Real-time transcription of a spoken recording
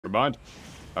combined.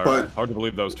 All But right. Hard to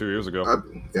believe that was 2 years ago.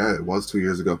 Yeah, it was 2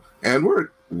 years ago. And we're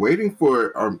waiting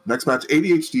for our next match,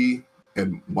 ADHD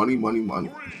and Money. Money.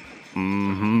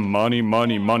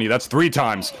 That's 3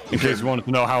 times, in case you wanted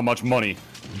to know how much money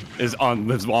is on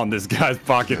this guy's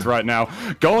pockets right now.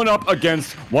 Going up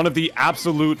against one of the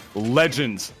absolute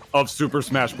legends of Super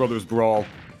Smash Bros. Brawl.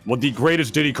 Well, the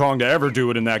greatest Diddy Kong to ever do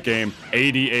it in that game,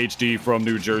 ADHD from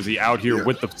New Jersey, out here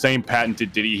with the same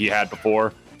patented Diddy he had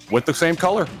before, with the same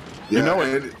color. Yeah, you know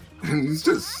it. And he's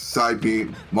just side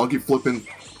being monkey flipping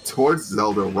towards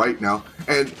Zelda right now.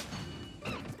 And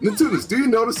Nintoonist, do you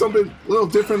notice something a little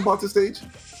different about the stage?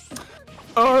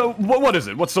 What is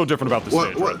it? What's so different about the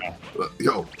stage right now?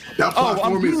 Yo, that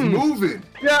platform is moving.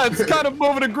 Yeah, it's kind of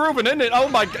moving and grooving, isn't it? Oh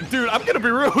my god, dude, I'm gonna be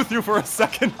real with you for a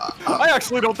second. I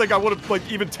actually don't think I would have like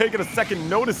even taken a second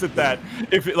notice at that.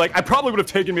 If I probably would have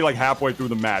taken me like halfway through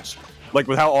the match, like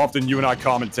with how often you and I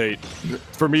commentate,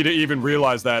 for me to even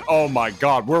realize that. Oh my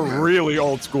god, we're really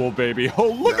old school, baby. Oh,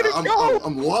 look at it go!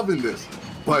 I'm loving this,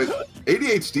 but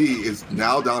ADHD is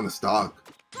now down to stock.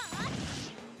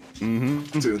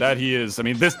 That he is. I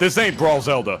mean, this ain't Brawl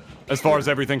Zelda as far as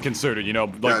everything considered. You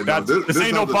know, like this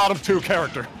ain't no bottom 2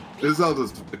 character. This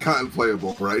Zelda's kind of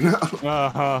playable right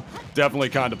now. Definitely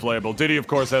kind of playable. Diddy, of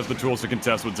course, has the tools to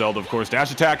contest with Zelda. Of course,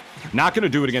 dash attack. Not going to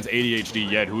do it against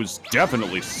ADHD yet, who's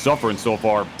definitely suffering so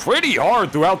far pretty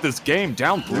hard throughout this game.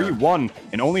 Down 3-1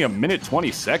 in only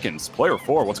 1:20 seconds. Player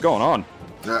 4, what's going on?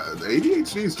 Yeah,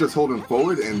 ADHD is just holding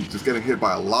forward and just getting hit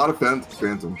by a lot of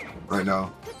Phantom right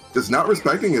now. Just not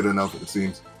respecting it enough, it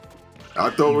seems. I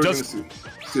thought we were going to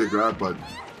see a grab, but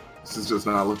this is just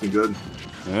not looking good.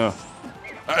 Yeah.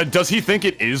 Does he think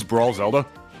it is Brawl Zelda?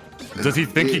 Does he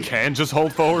think he can just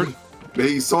hold forward?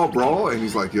 He saw Brawl and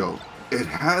he's like, yo, it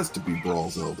has to be Brawl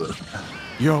Zelda.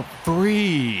 You're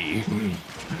free.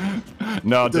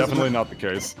 No, definitely not the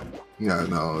case. Yeah,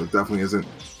 no, it definitely isn't.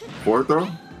 Forward throw?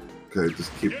 Okay,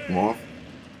 just keep him off.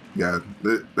 Yeah,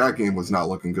 that game was not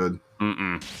looking good.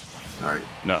 All right.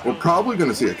 No. We're probably going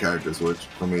to see a character switch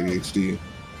from ADHD,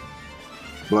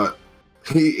 but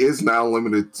he is now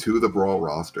limited to the Brawl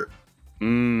roster.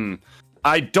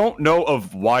 I don't know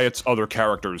of Wyatt's other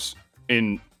characters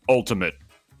in Ultimate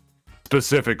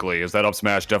specifically. Is that up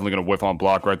smash definitely going to whiff on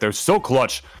block right there? So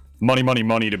clutch. Money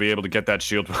to be able to get that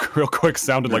shield real quick.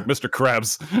 Sounded like Mr.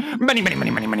 Krabs. Money.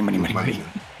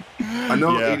 I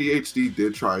know ADHD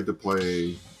did try to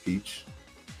play Peach.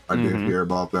 I did hear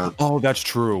about that. Oh, that's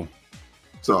true.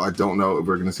 So I don't know if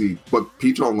we're going to see, but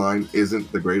Peach Online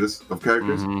isn't the greatest of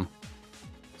characters.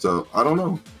 So I don't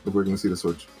know if we're going to see the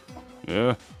switch.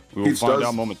 Yeah, we will find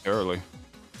out momentarily.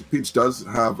 Peach does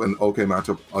have an okay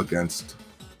matchup against,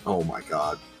 oh my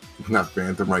god, that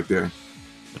Phantom right there.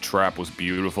 The trap was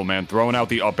beautiful, man. Throwing out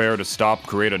the up air to stop,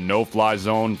 create a no-fly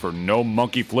zone for no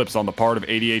monkey flips on the part of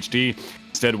ADHD.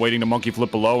 Instead, waiting to monkey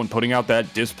flip below and putting out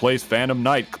that displaced Phantom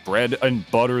Knight. Bread and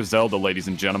butter Zelda, ladies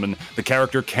and gentlemen. The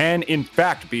character can, in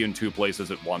fact, be in 2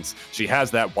 places at once. She has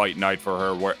that white knight for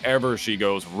her wherever she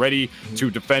goes, ready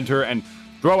to defend her and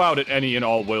throw out at any and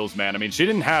all wills, man. I mean, she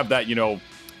didn't have that, you know,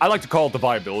 I like to call it the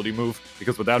viability move,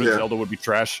 because without it, Zelda would be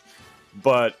trash.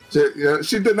 But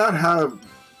she didn't have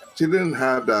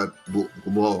that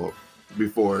blow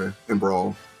before in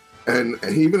Brawl, and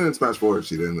even in Smash 4,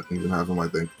 she didn't even have him, I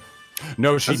think.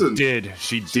 No, she did,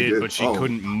 but she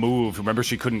couldn't move. Remember,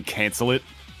 she couldn't cancel it.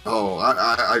 Oh,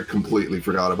 I completely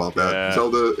forgot about that. Yeah.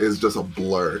 Zelda is just a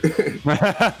blur.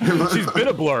 She's been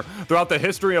a blur throughout the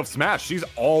history of Smash. She's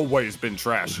always been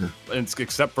trash, and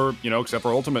except for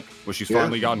Ultimate, where she's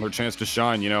finally gotten her chance to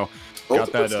shine. You know,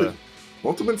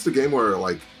 Ultimate's the game where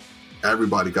like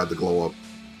everybody got the glow up.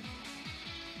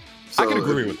 So I can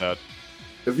agree with that.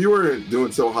 If you were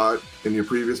doing so hot in your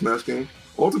previous Smash game,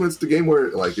 Ultimate's the game where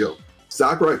like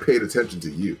Sakurai paid attention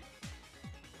to you.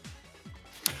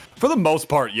 For the most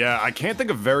part, yeah. I can't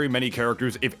think of very many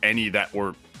characters, if any, that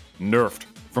were nerfed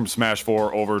from Smash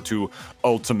 4 over to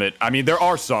Ultimate. I mean, there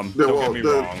are some, don't get me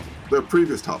wrong. The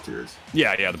previous top tiers.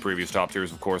 Yeah, the previous top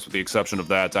tiers, of course, with the exception of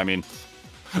that. I mean,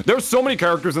 there's so many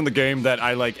characters in the game that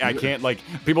I can't, like,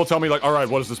 people tell me, like, all right,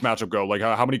 what does this matchup go? Like,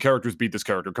 how many characters beat this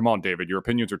character? Come on, David, your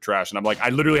opinions are trash. And I'm like, I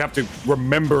literally have to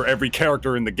remember every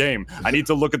character in the game. I need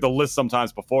to look at the list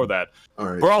sometimes before that. All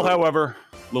right, Brawl, however,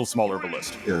 a little smaller of a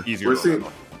list. Yeah, easier to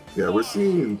remember. Yeah, we're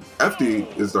seeing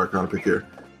FD is our kind of pick here.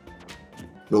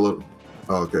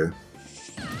 Okay.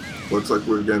 Looks like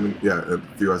we're getting, a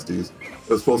few SDs.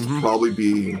 It's supposed to probably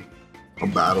be a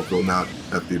Battlefield, not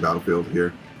FD Battlefield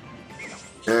here.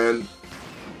 And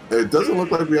it doesn't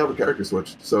look like we have a character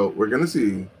switch. So we're going to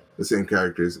see the same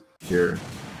characters here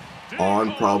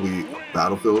on probably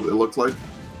Battlefield, it looks like.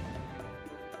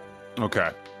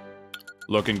 Okay.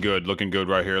 Looking good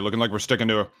right here. Looking like we're sticking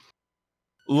to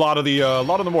a lot of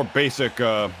the more basic,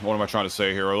 what am I trying to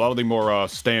say here? A lot of the more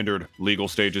standard legal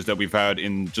stages that we've had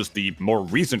in just the more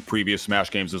recent previous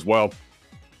Smash games as well.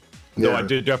 Yeah. Though I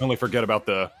did definitely forget about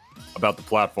the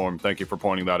platform. Thank you for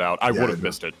pointing that out. I would have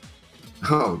missed it.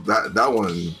 Oh, that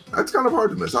one, that's kind of hard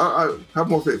to miss. I have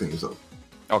more faith in yourself.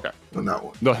 Okay. On that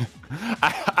one. No,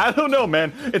 I don't know,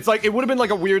 man. It's like, it would have been like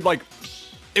a weird, like,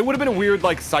 it would have been a weird,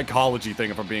 like, psychology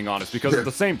thing, if I'm being honest, because at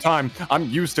the same time, I'm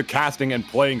used to casting and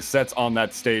playing sets on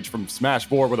that stage from Smash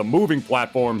 4 with a moving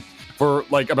platform for,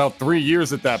 like, about 3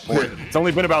 years at that point. It's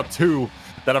only been about 2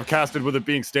 that I've casted with it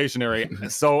being stationary,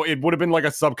 so it would have been like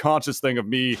a subconscious thing of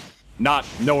me not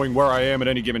knowing where I am at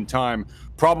any given time.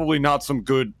 Probably not some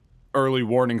good early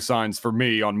warning signs for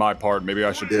me on my part. Maybe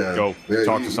I should go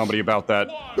talk to somebody about that.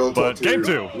 But game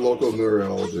 2. Local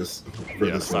neurologist for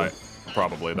this one.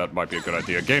 Probably. That might be a good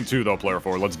idea. Game 2, though, player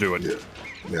 4. Let's do it.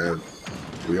 Yeah,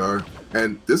 we are.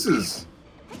 And this is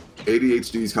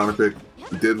ADHD's counterpick.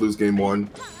 We did lose game 1.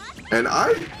 And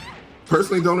I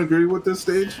personally don't agree with this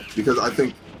stage because I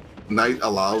think Knight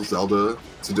allows Zelda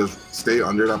to just stay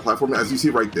under that platform, as you see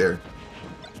right there.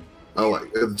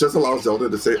 It just allows Zelda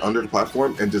to stay under the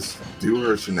platform and just do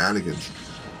her shenanigans.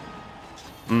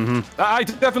 I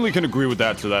definitely can agree with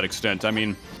that to that extent. I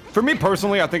mean, for me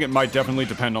personally, I think it might definitely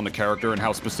depend on the character and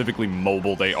how specifically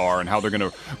mobile they are and how they're going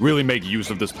to really make use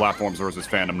of this platforms versus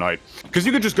Phantom Knight. Because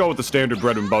you could just go with the standard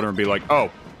bread and butter and be like,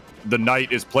 oh, the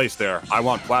Knight is placed there. I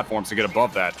want platforms to get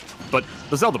above that. But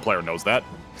the Zelda player knows that.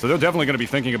 So they're definitely going to be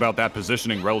thinking about that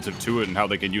positioning relative to it and how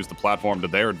they can use the platform to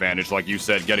their advantage, like you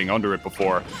said, getting under it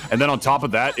before. And then on top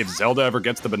of that, if Zelda ever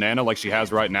gets the banana like she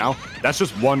has right now, that's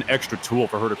just one extra tool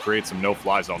for her to create some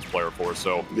no-fly zones player for.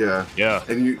 So yeah.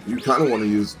 And you kind of want to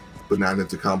use banana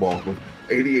to combo off of.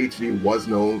 ADHD was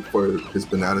known for his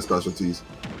banana specialties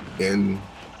in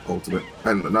Ultimate,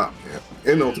 and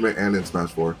in Ultimate and in Smash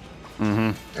 4,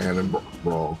 and in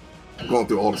Brawl. I'm going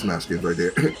through all the Smash games right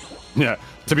there. Yeah.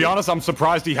 To be honest, I'm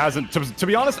surprised he hasn't. To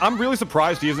be honest, I'm really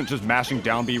surprised he isn't just mashing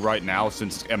down B right now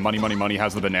since Money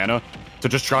has the banana to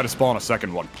just try to spawn a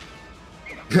second one.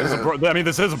 I mean,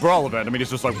 this is a Brawl event. I mean, he's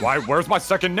just like, where's my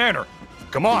second nanner?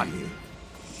 Come on.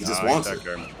 He just wants it.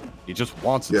 He just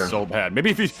wants it so bad.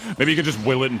 Maybe he could just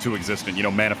will it into existence, you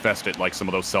know, manifest it like some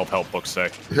of those self-help books say.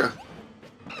 Yeah.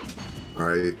 All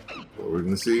right. What we're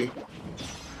going to see.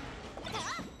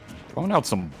 Throwing out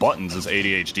some buttons is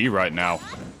ADHD right now.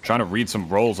 Trying to read some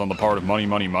rolls on the part of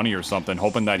Money or something,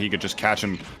 hoping that he could just catch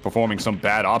him performing some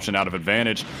bad option out of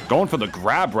advantage. Going for the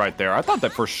grab right there. I thought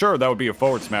that for sure that would be a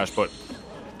forward smash, but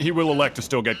he will elect to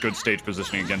still get good stage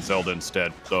positioning against Zelda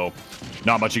instead. So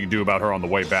not much you can do about her on the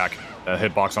way back. That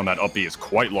hitbox on that up B is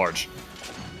quite large.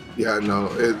 Yeah, no,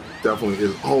 it definitely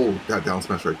is. Oh, that down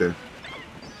smash right there.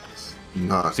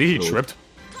 See, he tripped.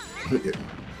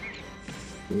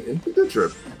 He did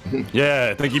trip. Yeah,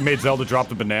 I think he made Zelda drop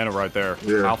the banana right there.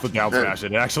 Yeah. Alpha down smash.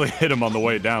 It actually hit him on the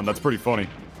way down. That's pretty funny.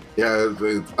 Yeah,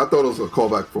 I thought it was a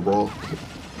callback for Brawl.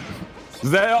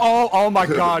 Oh my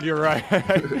God, you're right.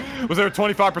 Was there a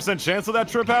 25% chance of that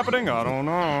trip happening? I don't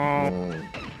know.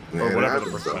 Or whatever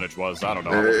the percentage was. I don't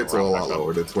know. It's a lot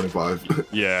lower than 25.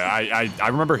 Yeah, I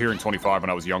remember hearing 25 when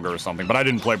I was younger or something, but I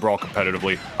didn't play Brawl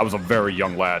competitively. I was a very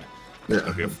young lad. Yeah.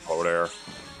 That'd be a forward air.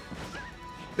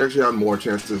 You actually had more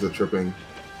chances of tripping.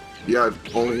 You had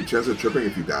only chance of tripping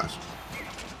if you dash.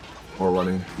 Or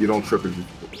running. You don't trip if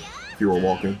you were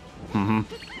walking. And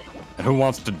who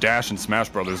wants to dash in Smash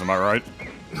Brothers, am I right?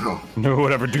 No. Who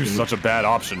would ever do such a bad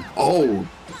option? Oh,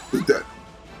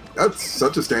 that's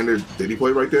such a standard Diddy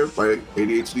play right there by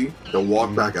ADHD. The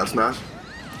walk back F smash.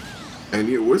 And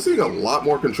we're seeing a lot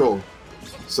more control.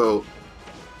 So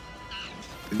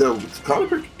the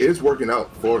counter pick is working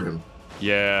out for him.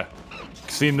 Yeah.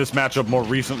 Seen this matchup more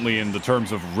recently in the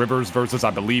terms of Rivers versus,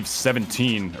 I believe,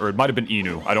 17, or it might have been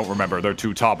Inu. I don't remember. They're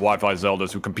two top Wi-Fi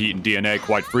Zeldas who compete in DNA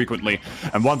quite frequently.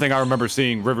 And one thing I remember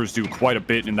seeing Rivers do quite a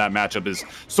bit in that matchup is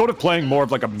sort of playing more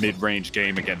of like a mid-range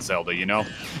game against Zelda, you know?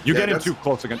 You get in too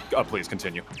close again. Please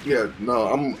continue. Yeah,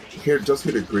 no, I'm just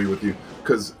here to agree with you.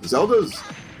 Because Zelda's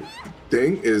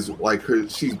thing is like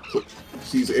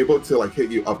she's able to like hit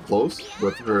you up close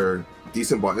with her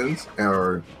decent buttons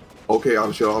or okay out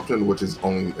of shield option, which is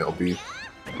only LP.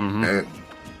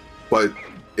 But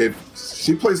if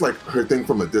she plays like her thing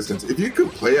from a distance, if you could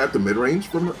play at the mid range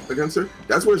from against her,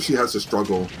 that's where she has to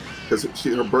struggle because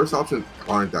her burst options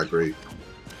aren't that great.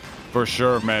 For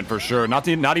sure, man, for sure. Not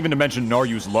even to mention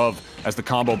Naryu's Love as the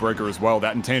combo breaker as well.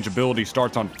 That intangibility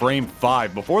starts on frame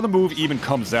 5 before the move even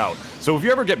comes out. So if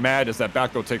you ever get mad as that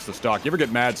back throw takes the stock, you ever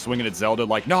get mad swinging at Zelda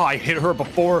like, no, I hit her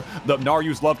before the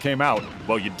Naryu's Love came out.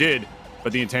 Well, you did.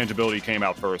 but the intangibility came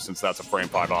out first since that's a frame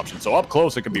 5 option. So up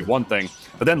close, it could be one thing,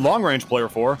 but then long range player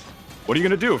 4, what are you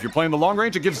going to do? If you're playing the long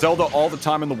range, it gives Zelda all the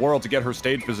time in the world to get her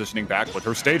stage positioning back with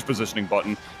her stage positioning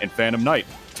button in Phantom Knight.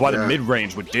 That's why the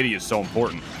mid-range with Diddy is so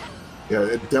important. Yeah,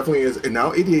 it definitely is. And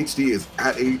now ADHD is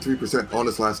at 83% on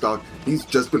his last stock. He's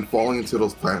just been falling into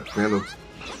those phantoms.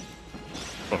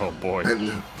 Oh, boy.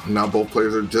 And now both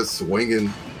players are just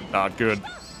swinging. Not good.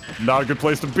 Not a good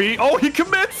place to be. Oh, he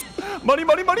commits! Money,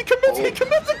 money, money, commits! Oh. He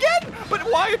commits again! But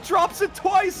Wyatt drops it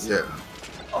twice! Yeah.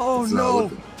 Oh,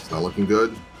 no. It's not looking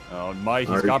good. Oh, Mike,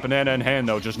 he's got banana in hand,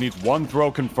 though. Just needs one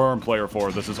throw confirmed, player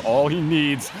 4. This is all he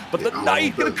needs. But the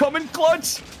Knight gonna come in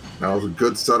clutch! That was a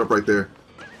good setup right there.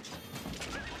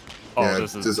 Oh, yeah,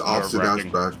 this is just opposite dash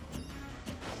back.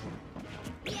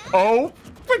 Oh,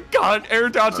 my God. Air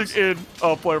dodging in.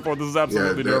 Oh, player 4, this is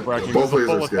absolutely nerve-wracking. This is a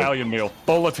full Italian meal.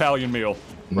 Full Italian meal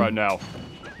right now.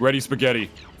 Ready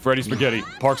spaghetti. Freddy spaghetti.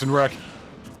 Parks and Rec.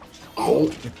 Oh.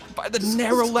 By the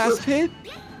narrow last hit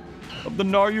of the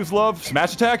Naryu's love.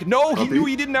 Smash attack? No, he knew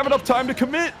he didn't have enough time to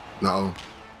commit. No.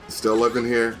 Still living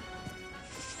here.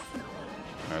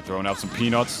 All right, throwing out some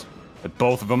peanuts at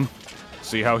both of them.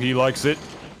 See how he likes it.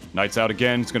 Knight's out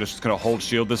again. He's just gonna hold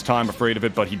shield this time, afraid of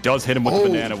it, but he does hit him with the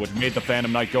banana, which made the Phantom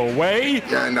Knight go away.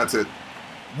 Yeah, and that's it.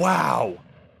 Wow.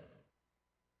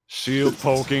 Shield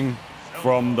poking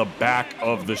from the back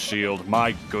of the shield.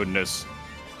 My goodness.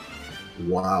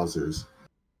 Wowzers.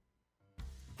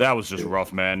 That was just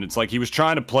rough, man. It's like he was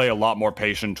trying to play a lot more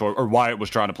patient, or Wyatt was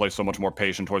trying to play so much more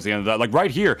patient towards the end of that. Like right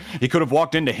here, he could have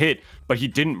walked in to hit, but he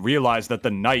didn't realize that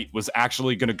the Knight was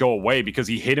actually going to go away because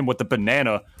he hit him with the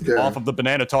banana off of the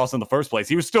banana toss in the first place.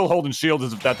 He was still holding shield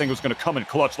as if that thing was going to come in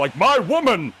clutch, like, my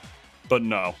woman! But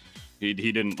no, he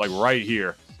didn't, like right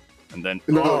here. And then,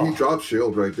 no, he dropped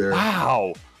shield right there.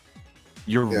 Wow.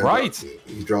 You're right.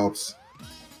 He drops.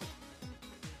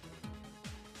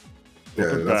 Yeah,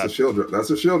 that's a shield drop. That's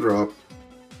a shield drop.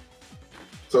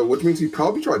 So, which means he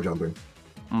probably tried jumping.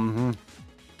 Mm-hmm.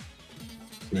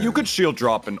 Yeah. You could shield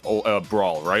drop in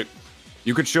Brawl, right?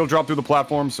 You could shield drop through the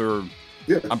platforms, or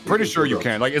I'm pretty sure you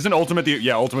can. Like, isn't Ultimate the?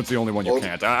 Yeah, Ultimate's the only one you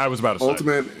can't. I was about to say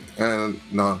Ultimate, and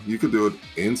no, you could do it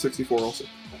in 64 also.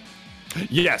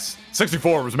 Yes,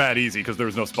 64 was mad easy because there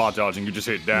was no spot dodging. You just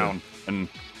hit down, and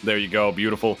there you go,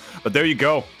 beautiful. But there you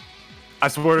go. I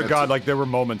swear to God, like there were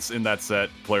moments in that set,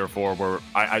 player 4, where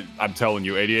I'm telling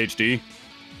you, ADHD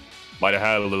might have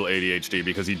had a little ADHD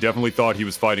because he definitely thought he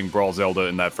was fighting Brawl Zelda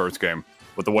in that first game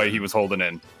with the way he was holding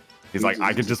in. He's like,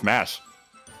 I can just mash.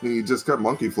 He just kept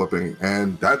monkey flipping,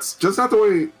 and that's just not the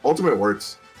way Ultimate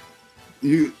works.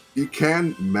 You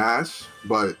can mash,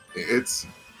 but you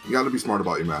got to be smart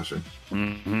about your mashing.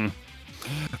 Mm-hmm.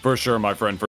 For sure, my friend.